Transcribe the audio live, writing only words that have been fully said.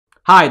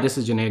Hi, this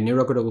is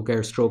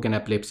AINeuroCare Stroke and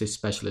Epilepsy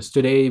Specialist.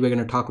 Today, we're going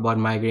to talk about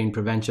migraine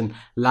prevention,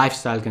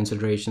 lifestyle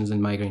considerations,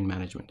 and migraine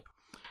management.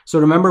 So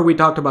remember, we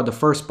talked about the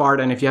first part,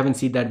 and if you haven't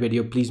seen that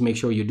video, please make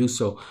sure you do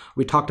so.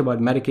 We talked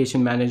about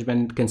medication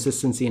management,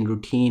 consistency and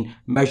routine,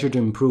 measure to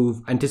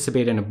improve,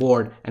 anticipate and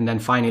abort, and then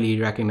finally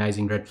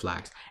recognizing red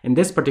flags. In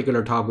this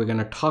particular talk, we're going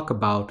to talk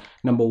about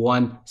number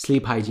 1,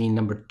 sleep hygiene,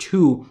 number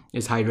 2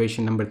 is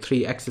hydration, number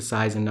 3,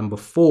 exercise, and number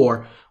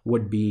 4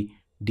 would be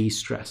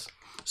de-stress.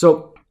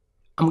 So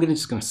I'm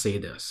just going to say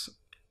this.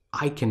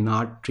 I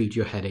cannot treat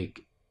your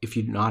headache if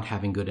you're not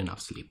having good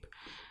enough sleep.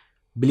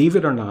 Believe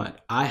it or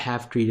not, I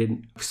have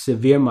treated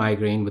severe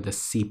migraine with a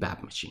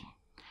CPAP machine.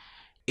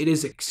 It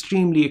is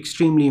extremely,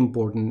 extremely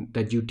important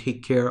that you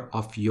take care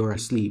of your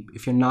sleep.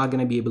 If you're not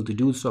going to be able to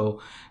do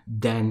so,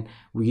 then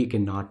we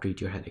cannot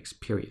treat your headaches,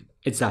 period.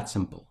 It's that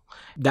simple.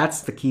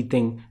 That's the key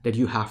thing that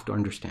you have to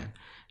understand.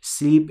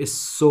 Sleep is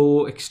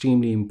so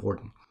extremely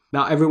important.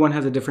 Now, everyone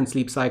has a different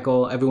sleep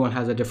cycle. Everyone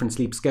has a different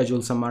sleep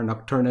schedule. Some are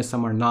nocturnal,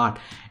 some are not.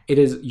 It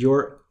is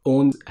your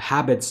own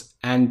habits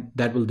and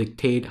that will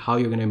dictate how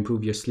you're going to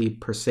improve your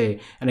sleep per se.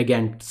 And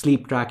again,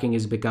 sleep tracking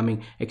is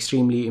becoming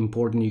extremely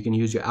important. You can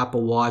use your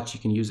Apple Watch. You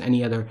can use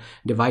any other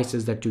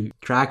devices that to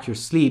track your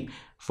sleep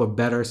for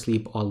better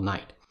sleep all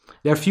night.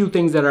 There are a few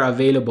things that are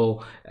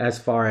available as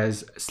far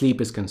as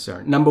sleep is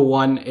concerned. Number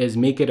 1 is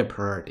make it a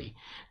priority.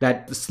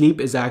 That sleep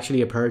is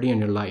actually a priority in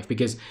your life,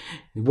 because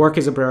work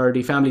is a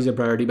priority, family is a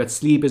priority, but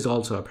sleep is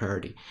also a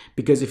priority.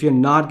 Because if you're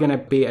not going to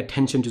pay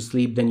attention to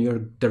sleep,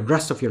 then the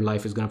rest of your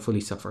life is going to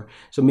fully suffer.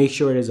 So make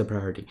sure it is a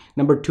priority.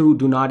 Number 2,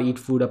 do not eat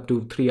food up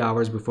to 3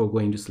 hours before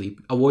going to sleep.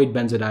 Avoid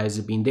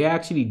benzodiazepines. They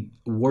actually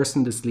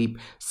worsen the sleep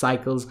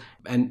cycles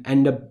and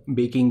end up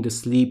making the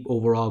sleep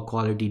overall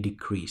quality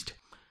decreased.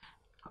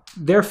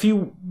 There are a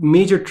few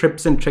major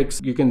tips and tricks.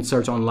 You can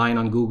search online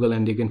on Google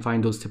and you can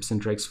find those tips and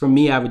tricks. For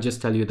me, I would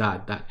just tell you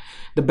that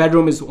the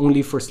bedroom is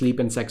only for sleep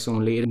and sex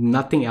only.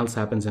 Nothing else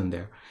happens in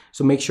there.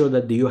 So make sure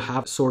that you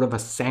have sort of a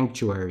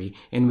sanctuary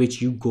in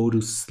which you go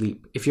to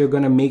sleep. If you're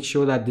going to make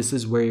sure that this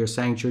is where your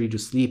sanctuary to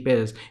sleep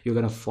is, you're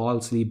going to fall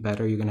asleep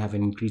better. You're going to have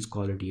an increased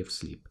quality of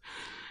sleep.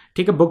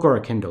 Take a book or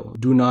a Kindle.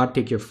 Do not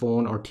take your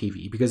phone or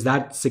TV, because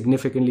that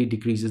significantly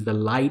decreases the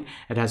light.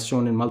 It has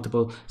shown in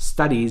multiple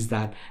studies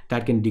that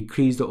can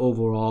decrease the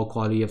overall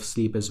quality of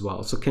sleep as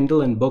well. So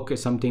Kindle and book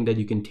is something that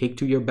you can take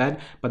to your bed,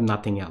 but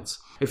nothing else.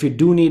 If you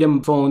do need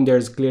a phone,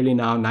 there's clearly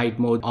now night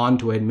mode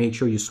onto it. Make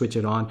sure you switch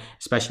it on,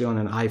 especially on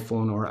an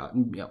iPhone, or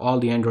all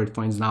the Android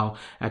phones now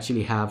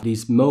actually have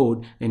this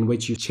mode in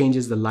which you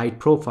changes the light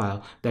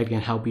profile that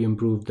can help you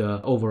improve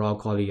the overall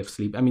quality of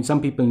sleep. I mean,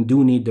 some people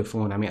do need the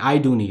phone. I mean, I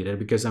do need it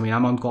because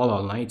I'm on call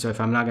all night. So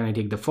if I'm not going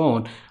to take the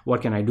phone,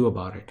 what can I do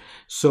about it?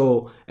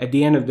 So at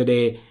the end of the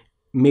day,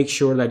 make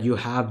sure that you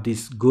have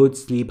these good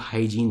sleep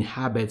hygiene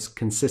habits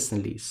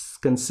consistently.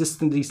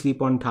 Consistently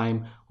sleep on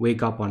time,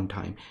 wake up on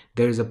time.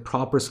 There is a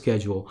proper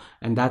schedule,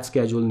 and that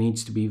schedule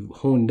needs to be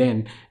honed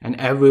in, and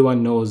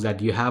everyone knows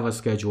that you have a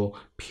schedule,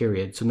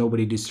 period. So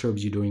nobody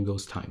disturbs you during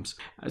those times.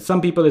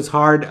 Some people, it's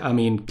hard. I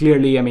mean,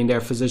 clearly, there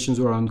are physicians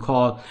who are on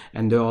call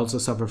and they also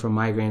suffer from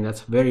migraine.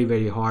 That's very,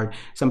 very hard.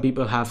 Some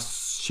people have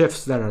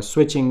shifts that are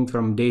switching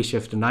from day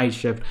shift to night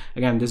shift.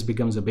 Again, this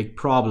becomes a big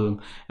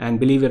problem. And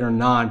believe it or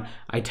not,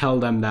 I tell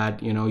them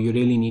that, you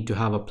really need to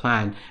have a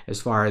plan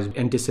as far as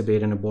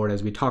anticipate and abort,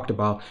 as we talked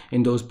about,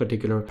 in those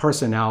particular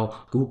personnel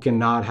who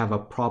cannot have a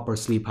proper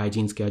sleep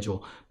hygiene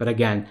schedule. But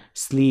again,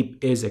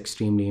 sleep is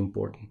extremely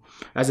important.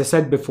 As I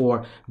said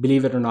before,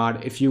 believe it or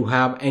not, if you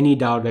have any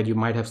doubt that you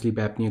might have sleep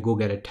apnea, go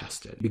get it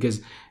tested,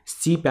 because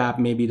CPAP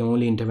may be the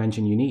only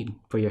intervention you need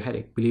for your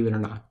headache, believe it or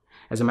not.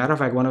 As a matter of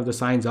fact, one of the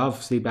signs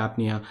of sleep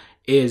apnea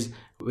is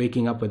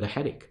waking up with a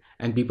headache,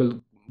 and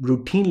people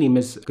routinely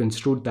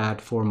misconstrued that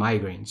for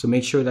migraine. So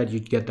make sure that you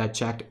get that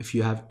checked. If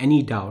you have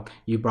any doubt,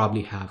 you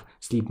probably have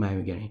sleep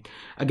migraine.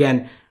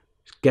 Again,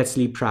 get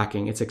sleep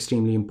tracking. It's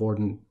extremely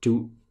important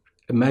to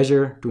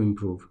measure to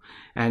improve.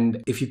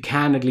 And if you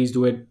can at least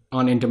do it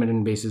on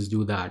intermittent basis,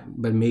 do that.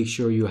 But make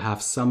sure you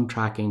have some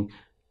tracking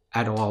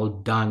at all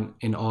done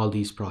in all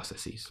these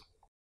processes.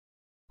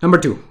 Number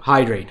 2,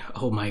 hydrate.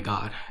 Oh my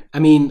God.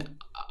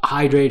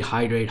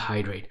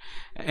 Hydrate.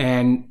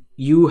 And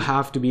you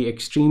have to be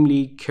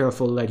extremely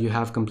careful that you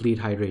have complete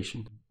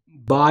hydration.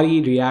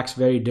 Body reacts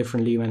very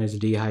differently when it's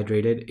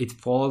dehydrated. It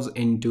falls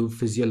into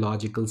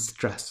physiological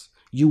stress.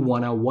 You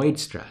want to avoid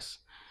stress.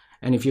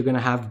 And if you're going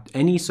to have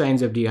any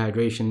signs of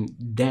dehydration,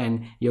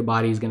 then your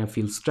body is going to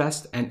feel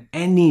stressed, and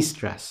any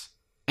stress,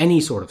 any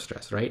sort of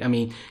stress, right?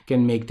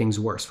 Can make things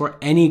worse for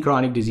any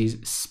chronic disease,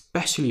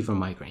 especially for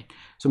migraine.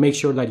 So make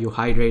sure that you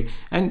hydrate,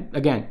 and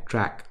again,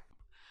 track.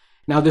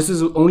 Now, this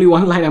is only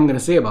one line I'm going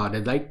to say about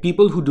it. Like,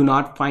 people who do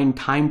not find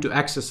time to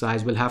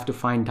exercise will have to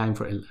find time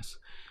for illness.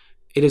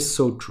 It is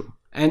so true.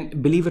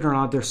 And believe it or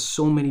not, there's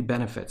so many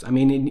benefits. I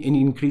mean, it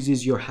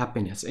increases your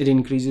happiness. It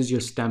increases your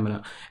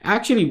stamina.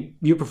 Actually,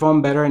 you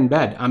perform better in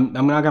bed. I'm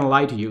not going to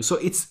lie to you. So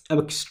it's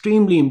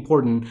extremely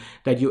important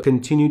that you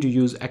continue to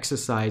use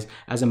exercise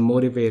as a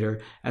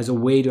motivator, as a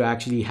way to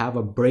actually have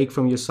a break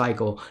from your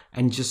cycle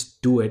and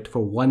just do it for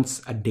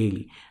once a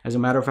daily. As a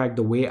matter of fact,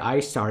 the way I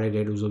started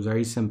it was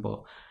very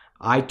simple.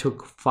 I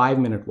took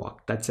 5-minute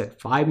walk. That's it.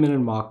 5-minute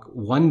walk,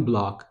 1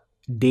 block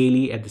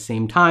daily at the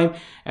same time.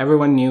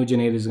 Everyone knew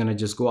Junaid is going to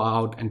just go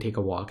out and take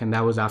a walk, and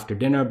that was after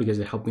dinner because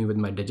it helped me with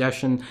my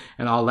digestion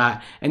and all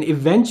that. And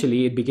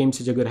eventually it became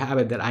such a good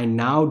habit that I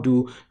now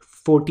do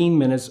 14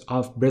 minutes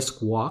of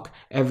brisk walk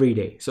every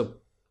day. So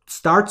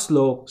start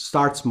slow,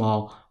 start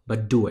small,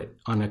 but do it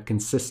on a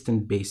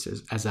consistent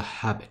basis as a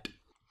habit.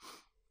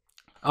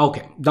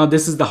 Okay, now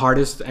this is the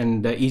hardest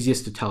and the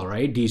easiest to tell,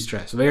 right?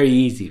 De-stress. Very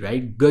easy,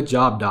 right? Good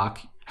job,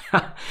 doc.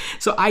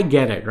 So I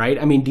get it,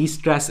 right? I mean,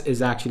 de-stress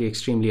is actually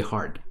extremely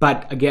hard.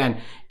 But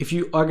again, if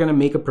you are going to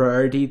make a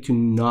priority to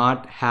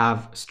not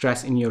have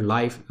stress in your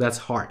life, that's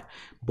hard.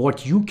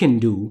 What you can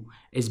do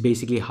is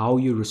basically how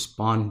you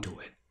respond to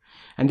it.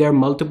 And there are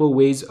multiple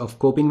ways of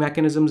coping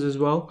mechanisms as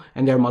well.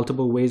 And there are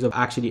multiple ways of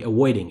actually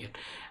avoiding it.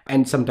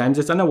 And sometimes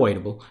it's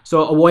unavoidable.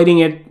 So avoiding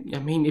it, I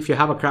mean, if you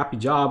have a crappy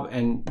job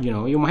and,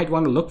 you might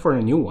want to look for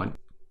a new one.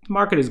 The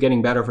market is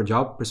getting better for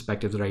job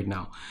perspectives right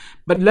now.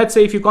 But let's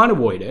say if you can't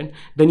avoid it,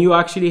 then you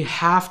actually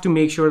have to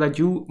make sure that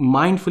you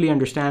mindfully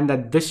understand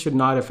that this should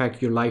not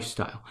affect your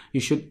lifestyle. You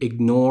should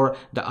ignore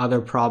the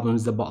other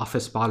problems, the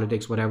office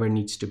politics, whatever it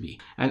needs to be.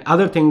 And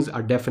other things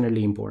are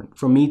definitely important.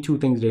 For me, 2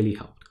 things really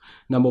helped.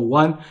 Number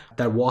 1,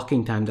 that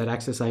walking time, that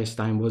exercise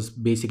time was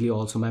basically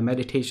also my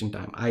meditation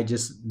time. I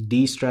just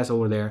de-stress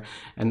over there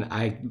and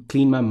I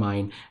clean my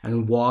mind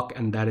and walk,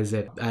 and that is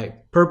it. I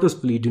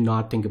purposefully do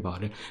not think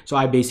about it. So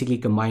I basically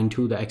combine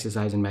 2, the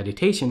exercise and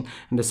meditation.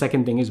 And the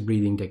second thing is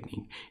breathing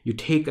technique. You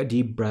take a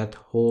deep breath,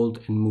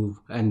 hold and move,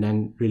 and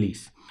then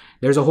release.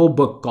 There's a whole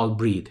book called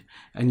Breathe,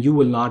 and you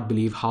will not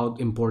believe how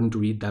important to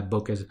read that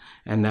book is.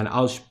 And then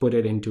I'll put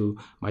it into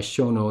my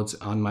show notes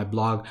on my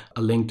blog,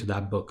 a link to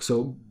that book.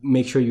 So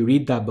make sure you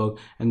read that book,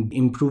 and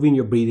improving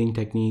your breathing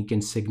technique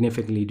can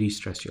significantly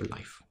de-stress your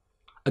life.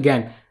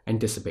 Again,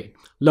 anticipate.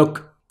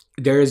 Look,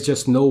 there is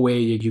just no way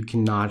you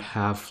cannot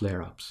have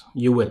flare-ups.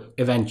 You will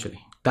eventually.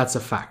 That's a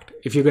fact.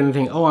 If you're going to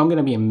think, oh, I'm going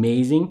to be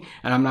amazing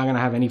and I'm not going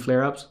to have any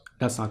flare-ups,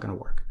 that's not going to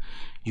work.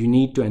 You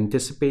need to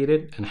anticipate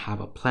it and have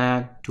a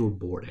plan to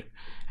avoid it.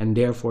 And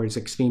therefore, it's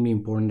extremely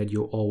important that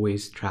you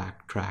always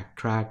track,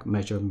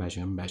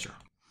 measure.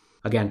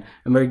 Again,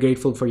 I'm very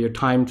grateful for your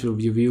time to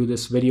review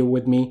this video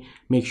with me.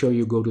 Make sure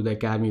you go to the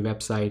Academy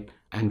website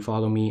and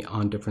follow me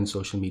on different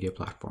social media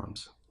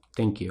platforms.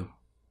 Thank you.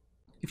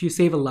 If you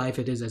save a life,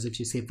 it is as if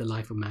you saved the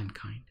life of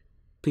mankind.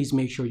 Please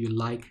make sure you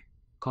like,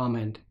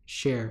 comment,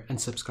 share, and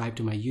subscribe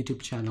to my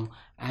YouTube channel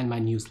and my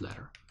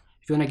newsletter.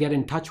 If you want to get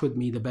in touch with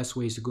me, the best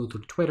way is to go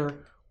through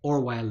Twitter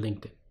or via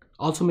LinkedIn.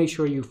 Also, make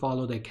sure you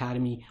follow the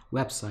Academy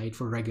website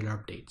for regular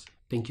updates.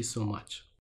 Thank you so much.